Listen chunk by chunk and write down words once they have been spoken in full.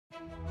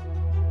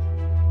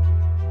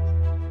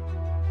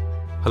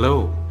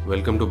Hello,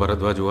 welcome to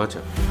Bharadwaj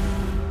Uvacha.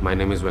 My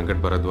name is Venkat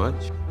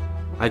Bharadwaj.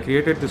 I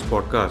created this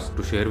podcast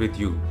to share with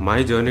you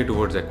my journey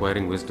towards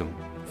acquiring wisdom,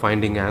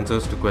 finding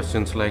answers to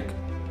questions like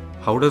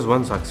how does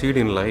one succeed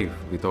in life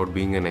without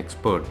being an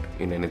expert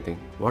in anything?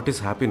 What is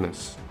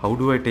happiness? How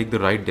do I take the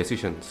right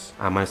decisions?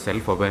 Am I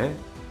self aware?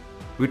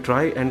 We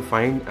try and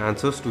find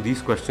answers to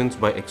these questions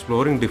by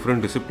exploring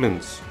different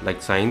disciplines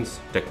like science,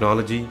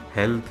 technology,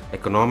 health,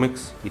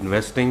 economics,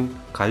 investing,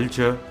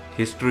 culture,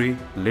 history,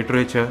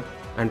 literature,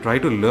 and try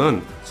to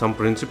learn some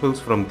principles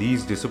from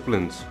these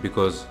disciplines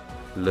because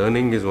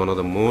learning is one of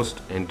the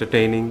most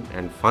entertaining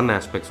and fun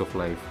aspects of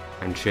life,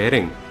 and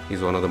sharing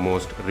is one of the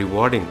most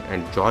rewarding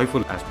and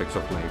joyful aspects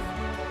of life.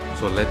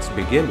 So let's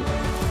begin.